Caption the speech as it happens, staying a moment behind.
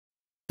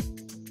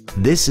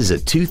This is a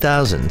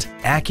 2000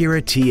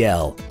 Acura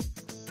TL.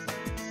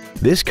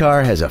 This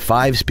car has a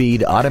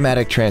 5-speed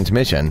automatic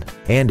transmission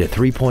and a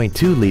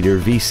 3.2-liter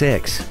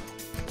V6.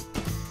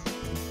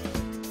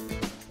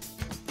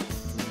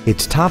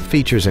 Its top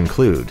features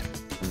include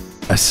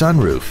a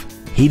sunroof,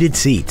 heated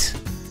seats,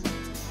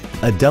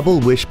 a double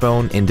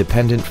wishbone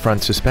independent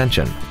front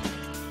suspension,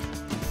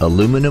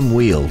 aluminum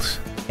wheels,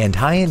 and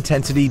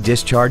high-intensity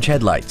discharge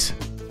headlights.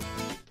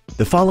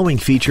 The following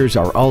features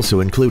are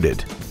also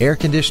included: air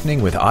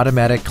conditioning with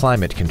automatic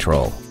climate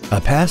control, a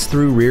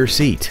pass-through rear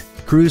seat,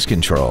 cruise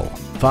control,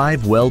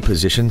 5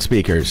 well-positioned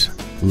speakers,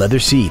 leather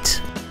seats,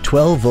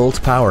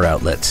 12-volt power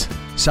outlets,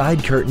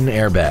 side curtain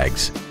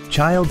airbags,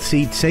 child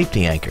seat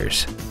safety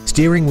anchors,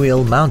 steering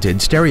wheel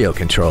mounted stereo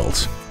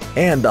controls,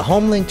 and the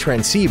HomeLink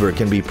transceiver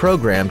can be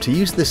programmed to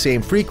use the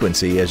same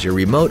frequency as your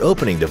remote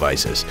opening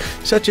devices,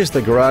 such as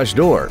the garage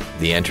door,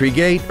 the entry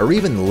gate, or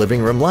even the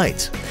living room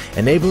lights,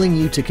 enabling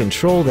you to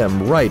control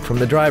them right from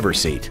the driver's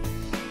seat.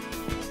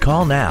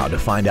 Call now to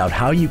find out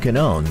how you can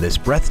own this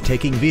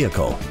breathtaking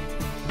vehicle.